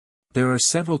There are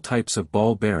several types of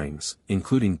ball bearings,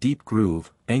 including deep groove,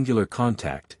 angular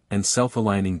contact, and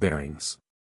self-aligning bearings.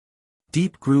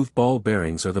 Deep groove ball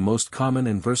bearings are the most common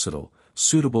and versatile,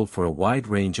 suitable for a wide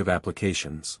range of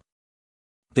applications.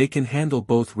 They can handle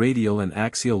both radial and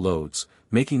axial loads,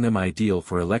 making them ideal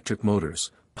for electric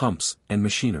motors, pumps, and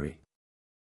machinery.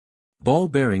 Ball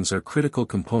bearings are critical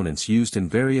components used in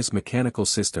various mechanical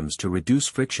systems to reduce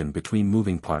friction between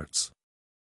moving parts.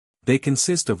 They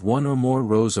consist of one or more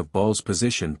rows of balls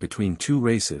positioned between two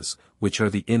races, which are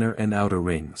the inner and outer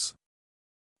rings.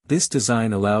 This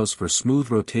design allows for smooth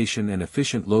rotation and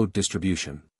efficient load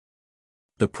distribution.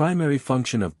 The primary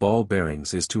function of ball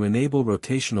bearings is to enable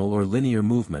rotational or linear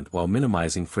movement while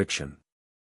minimizing friction.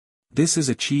 This is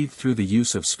achieved through the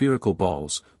use of spherical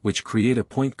balls, which create a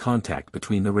point contact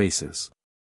between the races.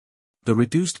 The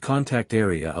reduced contact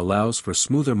area allows for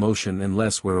smoother motion and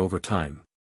less wear over time.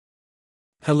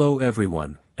 Hello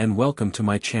everyone, and welcome to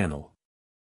my channel.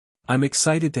 I'm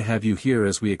excited to have you here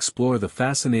as we explore the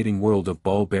fascinating world of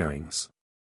ball bearings.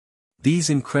 These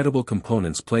incredible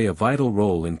components play a vital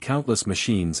role in countless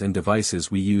machines and devices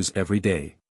we use every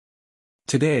day.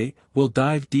 Today, we'll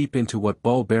dive deep into what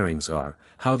ball bearings are,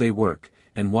 how they work,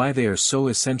 and why they are so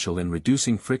essential in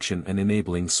reducing friction and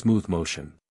enabling smooth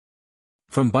motion.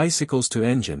 From bicycles to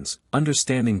engines,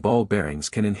 understanding ball bearings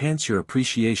can enhance your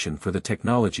appreciation for the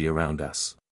technology around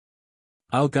us.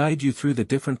 I'll guide you through the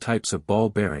different types of ball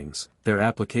bearings, their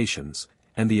applications,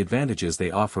 and the advantages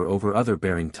they offer over other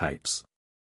bearing types.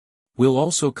 We'll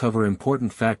also cover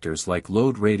important factors like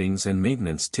load ratings and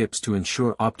maintenance tips to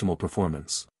ensure optimal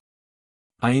performance.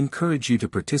 I encourage you to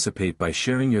participate by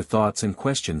sharing your thoughts and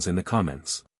questions in the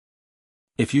comments.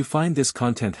 If you find this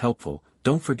content helpful,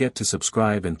 don't forget to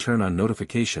subscribe and turn on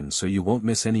notifications so you won't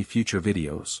miss any future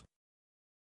videos.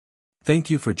 Thank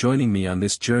you for joining me on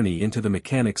this journey into the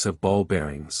mechanics of ball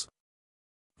bearings.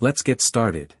 Let's get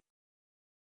started.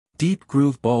 Deep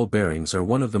groove ball bearings are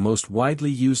one of the most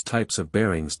widely used types of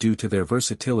bearings due to their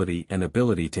versatility and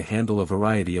ability to handle a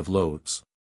variety of loads.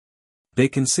 They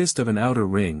consist of an outer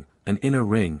ring, an inner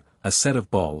ring, a set of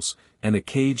balls, and a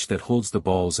cage that holds the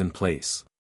balls in place.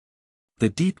 The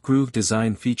deep groove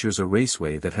design features a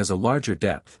raceway that has a larger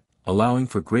depth, allowing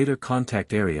for greater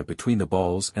contact area between the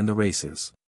balls and the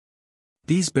races.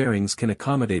 These bearings can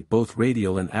accommodate both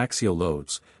radial and axial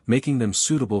loads, making them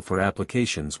suitable for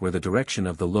applications where the direction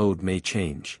of the load may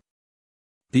change.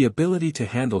 The ability to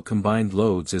handle combined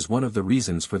loads is one of the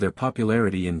reasons for their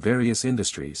popularity in various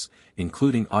industries,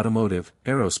 including automotive,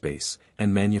 aerospace,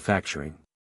 and manufacturing.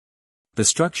 The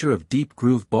structure of deep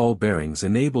groove ball bearings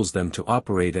enables them to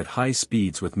operate at high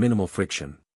speeds with minimal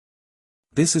friction.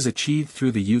 This is achieved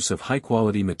through the use of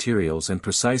high-quality materials and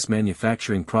precise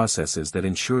manufacturing processes that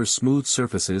ensure smooth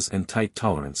surfaces and tight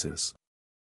tolerances.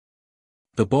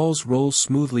 The balls roll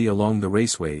smoothly along the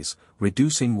raceways,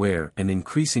 reducing wear and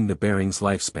increasing the bearing's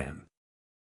lifespan.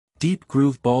 Deep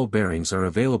groove ball bearings are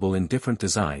available in different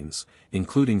designs,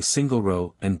 including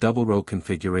single-row and double-row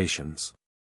configurations.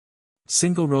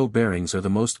 Single-row bearings are the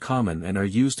most common and are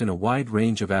used in a wide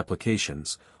range of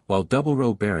applications, while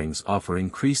double-row bearings offer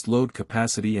increased load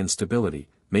capacity and stability,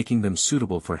 making them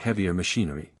suitable for heavier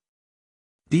machinery.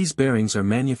 These bearings are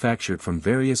manufactured from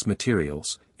various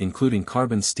materials, including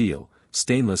carbon steel,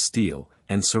 stainless steel,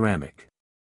 and ceramic.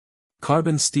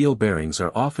 Carbon steel bearings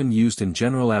are often used in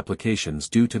general applications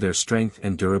due to their strength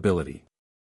and durability.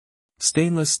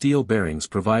 Stainless steel bearings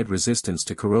provide resistance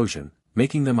to corrosion,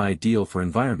 making them ideal for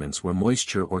environments where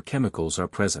moisture or chemicals are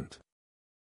present.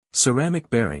 Ceramic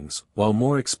bearings, while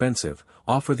more expensive,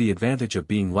 offer the advantage of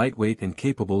being lightweight and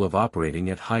capable of operating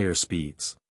at higher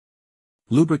speeds.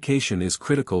 Lubrication is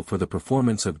critical for the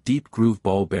performance of deep groove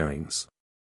ball bearings.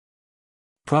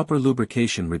 Proper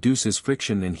lubrication reduces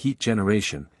friction and heat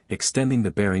generation, extending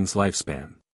the bearing's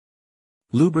lifespan.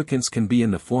 Lubricants can be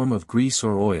in the form of grease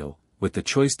or oil, with the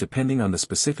choice depending on the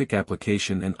specific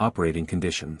application and operating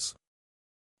conditions.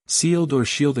 Sealed or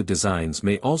shielded designs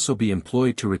may also be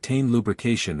employed to retain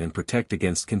lubrication and protect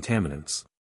against contaminants.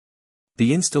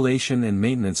 The installation and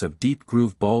maintenance of deep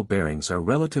groove ball bearings are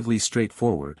relatively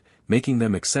straightforward, making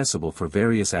them accessible for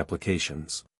various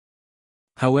applications.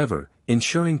 However,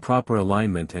 ensuring proper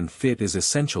alignment and fit is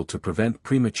essential to prevent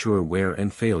premature wear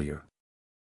and failure.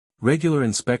 Regular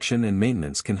inspection and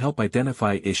maintenance can help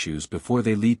identify issues before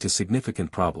they lead to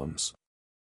significant problems.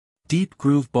 Deep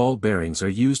groove ball bearings are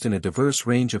used in a diverse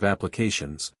range of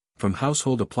applications, from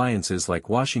household appliances like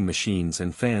washing machines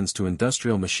and fans to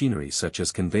industrial machinery such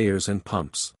as conveyors and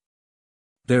pumps.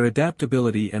 Their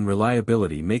adaptability and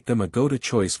reliability make them a go-to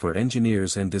choice for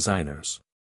engineers and designers.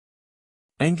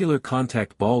 Angular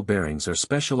contact ball bearings are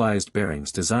specialized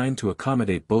bearings designed to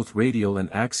accommodate both radial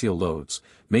and axial loads,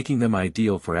 making them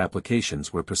ideal for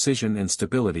applications where precision and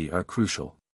stability are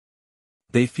crucial.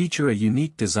 They feature a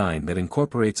unique design that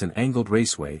incorporates an angled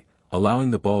raceway, allowing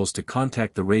the balls to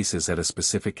contact the races at a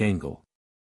specific angle.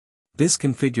 This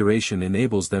configuration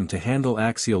enables them to handle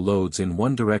axial loads in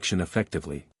one direction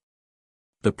effectively.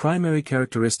 The primary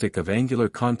characteristic of angular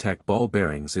contact ball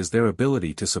bearings is their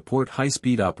ability to support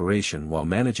high-speed operation while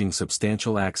managing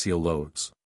substantial axial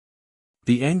loads.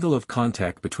 The angle of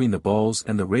contact between the balls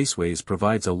and the raceways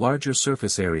provides a larger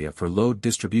surface area for load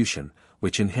distribution,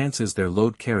 which enhances their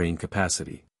load-carrying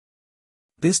capacity.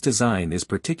 This design is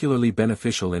particularly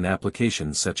beneficial in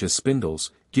applications such as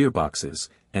spindles, gearboxes,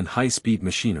 and high-speed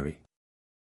machinery.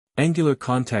 Angular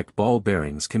contact ball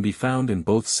bearings can be found in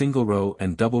both single-row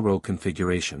and double-row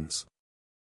configurations.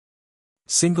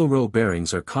 Single-row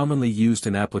bearings are commonly used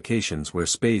in applications where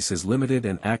space is limited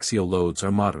and axial loads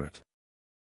are moderate.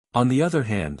 On the other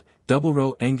hand,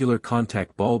 double-row angular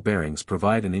contact ball bearings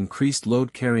provide an increased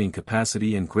load-carrying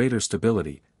capacity and greater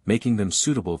stability, making them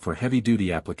suitable for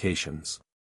heavy-duty applications.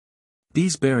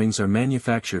 These bearings are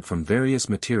manufactured from various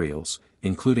materials,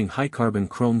 including high-carbon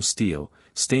chrome steel,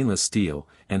 stainless steel,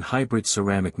 and hybrid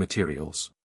ceramic materials.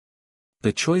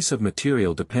 The choice of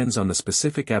material depends on the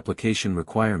specific application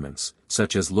requirements,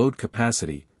 such as load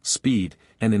capacity, speed,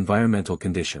 and environmental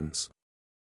conditions.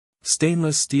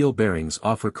 Stainless steel bearings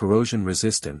offer corrosion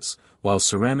resistance, while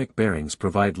ceramic bearings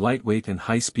provide lightweight and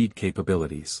high-speed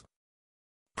capabilities.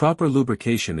 Proper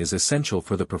lubrication is essential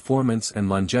for the performance and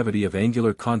longevity of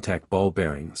angular contact ball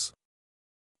bearings.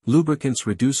 Lubricants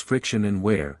reduce friction and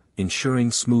wear,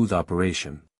 ensuring smooth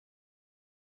operation.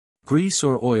 Grease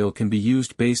or oil can be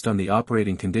used based on the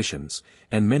operating conditions,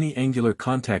 and many angular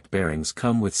contact bearings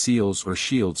come with seals or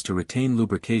shields to retain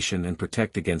lubrication and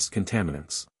protect against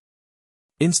contaminants.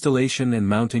 Installation and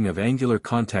mounting of angular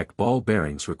contact ball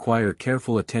bearings require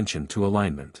careful attention to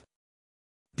alignment.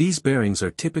 These bearings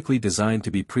are typically designed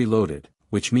to be preloaded,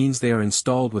 which means they are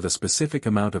installed with a specific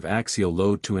amount of axial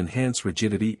load to enhance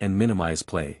rigidity and minimize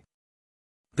play.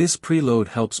 This preload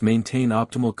helps maintain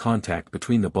optimal contact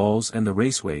between the balls and the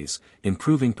raceways,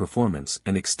 improving performance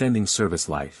and extending service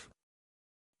life.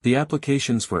 The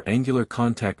applications for angular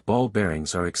contact ball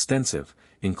bearings are extensive,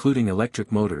 including electric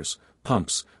motors,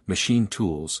 pumps, machine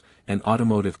tools, and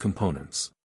automotive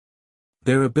components.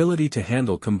 Their ability to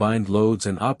handle combined loads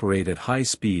and operate at high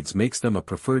speeds makes them a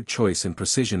preferred choice in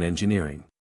precision engineering.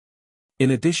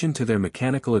 In addition to their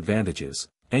mechanical advantages,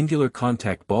 angular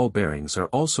contact ball bearings are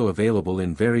also available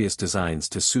in various designs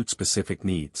to suit specific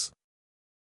needs.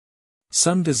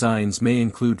 Some designs may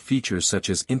include features such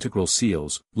as integral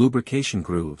seals, lubrication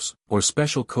grooves, or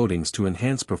special coatings to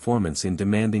enhance performance in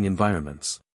demanding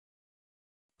environments.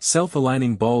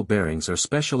 Self-aligning ball bearings are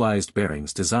specialized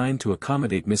bearings designed to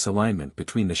accommodate misalignment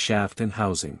between the shaft and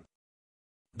housing.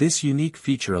 This unique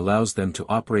feature allows them to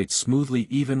operate smoothly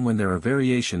even when there are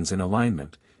variations in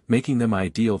alignment, making them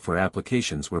ideal for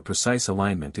applications where precise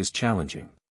alignment is challenging.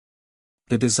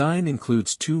 The design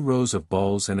includes 2 rows of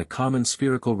balls and a common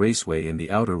spherical raceway in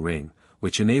the outer ring,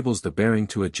 which enables the bearing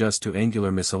to adjust to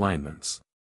angular misalignments.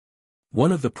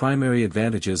 One of the primary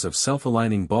advantages of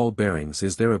self-aligning ball bearings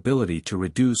is their ability to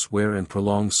reduce wear and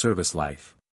prolong service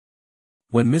life.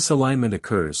 When misalignment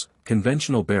occurs,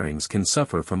 conventional bearings can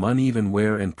suffer from uneven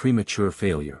wear and premature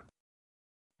failure.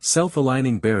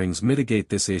 Self-aligning bearings mitigate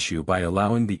this issue by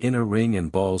allowing the inner ring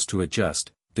and balls to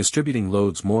adjust, distributing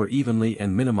loads more evenly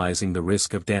and minimizing the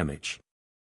risk of damage.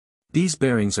 These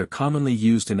bearings are commonly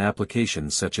used in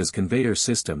applications such as conveyor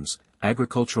systems,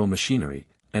 agricultural machinery,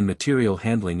 and material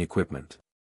handling equipment.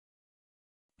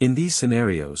 In these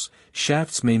scenarios,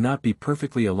 shafts may not be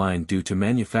perfectly aligned due to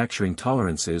manufacturing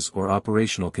tolerances or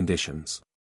operational conditions.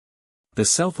 The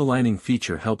self-aligning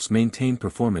feature helps maintain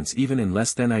performance even in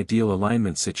less than ideal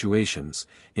alignment situations,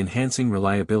 enhancing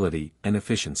reliability and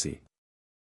efficiency.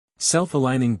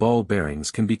 Self-aligning ball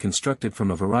bearings can be constructed from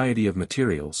a variety of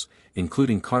materials,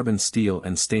 including carbon steel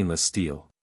and stainless steel.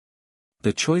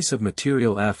 The choice of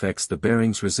material affects the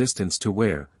bearing's resistance to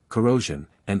wear, corrosion,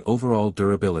 and overall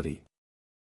durability.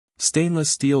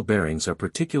 Stainless steel bearings are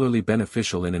particularly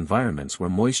beneficial in environments where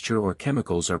moisture or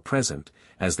chemicals are present,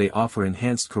 as they offer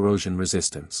enhanced corrosion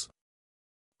resistance.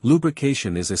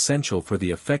 Lubrication is essential for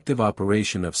the effective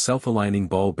operation of self-aligning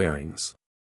ball bearings.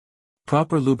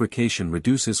 Proper lubrication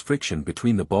reduces friction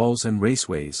between the balls and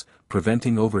raceways,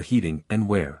 preventing overheating and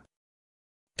wear.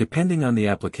 Depending on the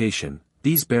application,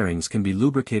 these bearings can be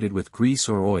lubricated with grease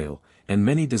or oil, and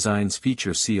many designs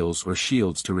feature seals or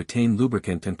shields to retain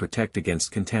lubricant and protect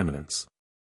against contaminants.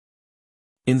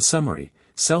 In summary,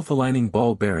 self-aligning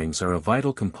ball bearings are a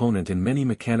vital component in many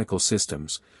mechanical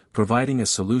systems, providing a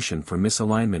solution for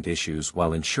misalignment issues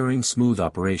while ensuring smooth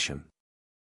operation.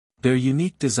 Their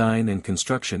unique design and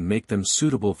construction make them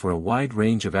suitable for a wide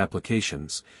range of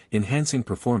applications, enhancing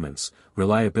performance,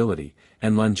 reliability,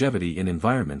 and longevity in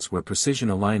environments where precision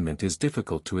alignment is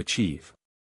difficult to achieve.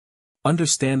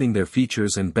 Understanding their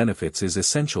features and benefits is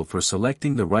essential for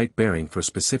selecting the right bearing for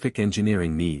specific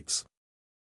engineering needs.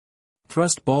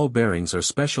 Thrust ball bearings are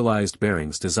specialized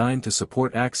bearings designed to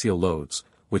support axial loads,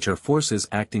 which are forces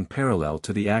acting parallel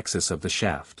to the axis of the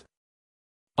shaft.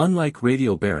 Unlike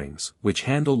radial bearings, which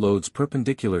handle loads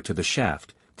perpendicular to the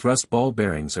shaft, thrust ball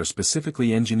bearings are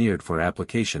specifically engineered for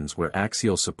applications where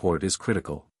axial support is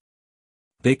critical.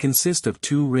 They consist of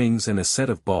two rings and a set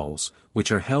of balls,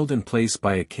 which are held in place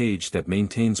by a cage that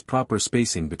maintains proper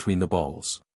spacing between the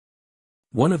balls.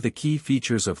 One of the key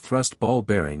features of thrust ball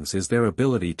bearings is their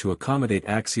ability to accommodate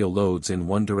axial loads in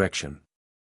one direction.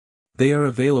 They are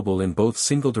available in both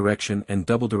single-direction and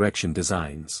double-direction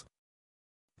designs.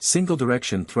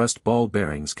 Single-direction thrust ball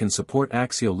bearings can support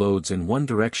axial loads in one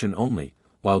direction only,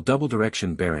 while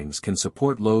double-direction bearings can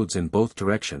support loads in both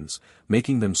directions,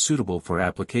 making them suitable for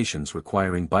applications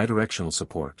requiring bidirectional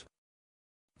support.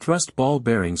 Thrust ball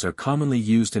bearings are commonly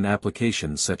used in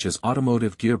applications such as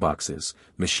automotive gearboxes,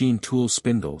 machine tool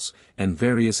spindles, and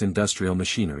various industrial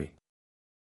machinery.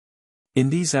 In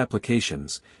these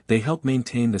applications, they help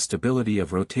maintain the stability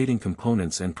of rotating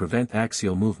components and prevent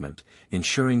axial movement,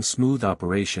 ensuring smooth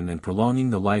operation and prolonging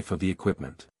the life of the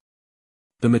equipment.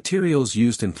 The materials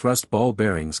used in thrust ball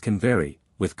bearings can vary,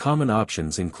 with common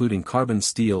options including carbon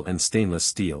steel and stainless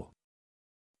steel.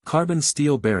 Carbon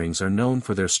steel bearings are known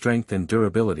for their strength and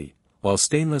durability, while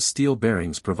stainless steel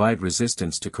bearings provide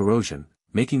resistance to corrosion,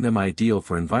 making them ideal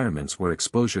for environments where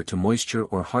exposure to moisture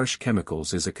or harsh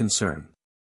chemicals is a concern.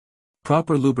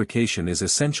 Proper lubrication is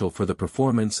essential for the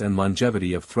performance and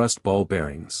longevity of thrust ball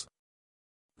bearings.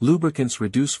 Lubricants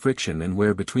reduce friction and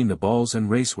wear between the balls and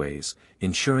raceways,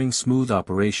 ensuring smooth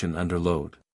operation under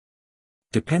load.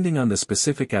 Depending on the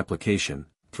specific application,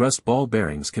 thrust ball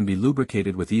bearings can be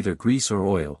lubricated with either grease or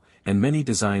oil, and many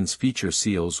designs feature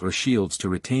seals or shields to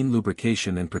retain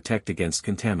lubrication and protect against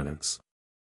contaminants.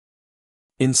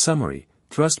 In summary,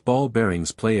 thrust ball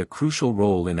bearings play a crucial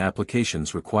role in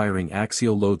applications requiring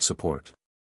axial load support.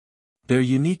 Their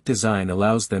unique design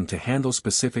allows them to handle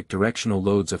specific directional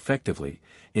loads effectively,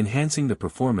 enhancing the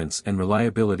performance and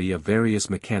reliability of various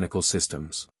mechanical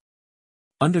systems.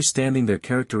 Understanding their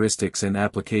characteristics and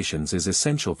applications is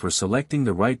essential for selecting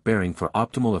the right bearing for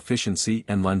optimal efficiency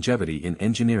and longevity in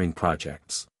engineering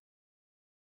projects.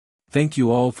 Thank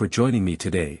you all for joining me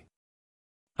today.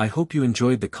 I hope you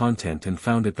enjoyed the content and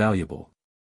found it valuable.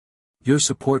 Your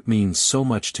support means so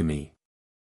much to me.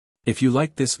 If you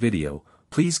liked this video,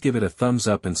 please give it a thumbs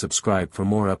up and subscribe for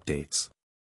more updates.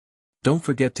 Don't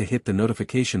forget to hit the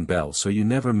notification bell so you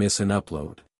never miss an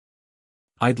upload.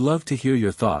 I'd love to hear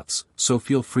your thoughts, so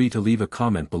feel free to leave a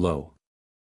comment below.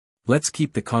 Let's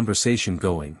keep the conversation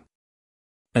going.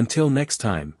 Until next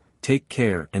time, take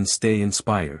care and stay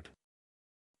inspired.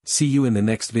 See you in the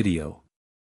next video.